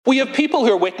We have people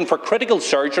who are waiting for critical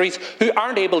surgeries who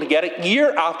aren't able to get it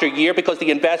year after year because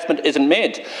the investment isn't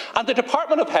made. And the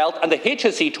Department of Health and the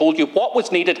HSE told you what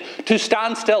was needed to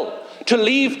stand still, to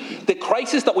leave the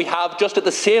crisis that we have just at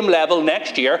the same level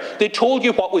next year. They told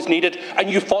you what was needed and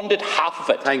you funded half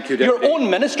of it. Thank you, Deputy. Your own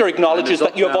minister acknowledges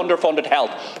that you have underfunded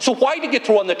health. So why did you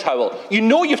throw in the towel? You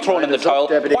know you've thrown in the towel.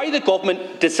 Why the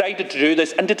government decided to do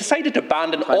this and decided to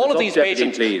abandon all of these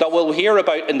patients that we'll hear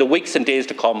about in the weeks and days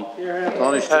to come.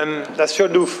 That's your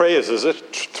new phrase, is it?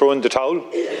 Throw in the towel?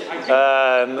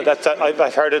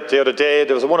 I've heard it the other day.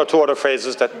 There was one or two other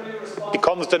phrases that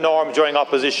becomes the norm during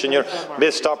opposition. Your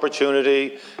missed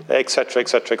opportunity, etc.,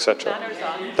 etc.,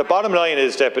 etc. The bottom line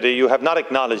is, Deputy, you have not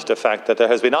acknowledged the fact that there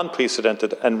has been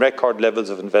unprecedented and record levels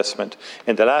of investment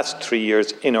in the last 3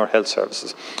 years in our health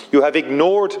services. You have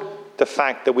ignored the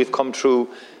fact that we've come through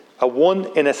a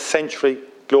one-in-a-century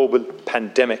global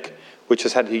pandemic, which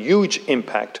has had a huge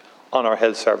impact on our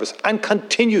health service and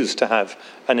continues to have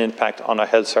an impact on our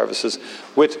health services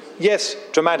with, yes,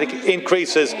 dramatic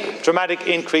increases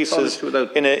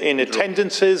in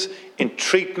attendances, in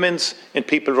treatments, in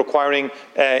people requiring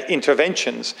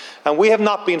interventions. And we have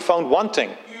not been found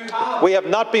wanting. We have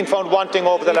not been found wanting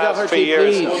over the last 3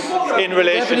 years in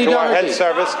relation to our health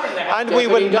service, and we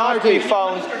will not be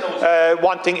found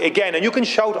wanting again. And you can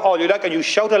shout all you like, and you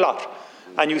shout a lot.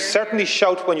 And you certainly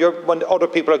shout when other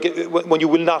people are when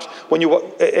you are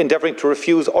endeavouring to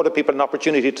refuse other people an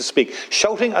opportunity to speak.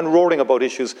 Shouting and roaring about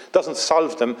issues doesn't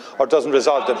solve them or doesn't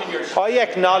resolve them. I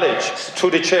acknowledge,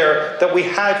 through the chair, that we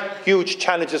have huge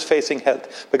challenges facing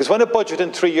health, because when a budget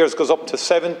in 3 years goes up to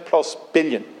 $7+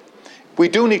 billion, we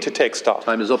do need to take stock.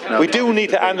 Time is up now. We do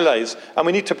need to analyse, and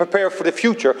we need to prepare for the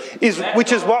future.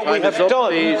 Which is what we have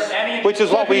done. Which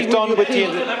is what we've done with the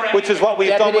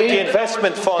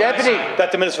investment funds that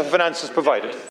the Minister for Finance has provided.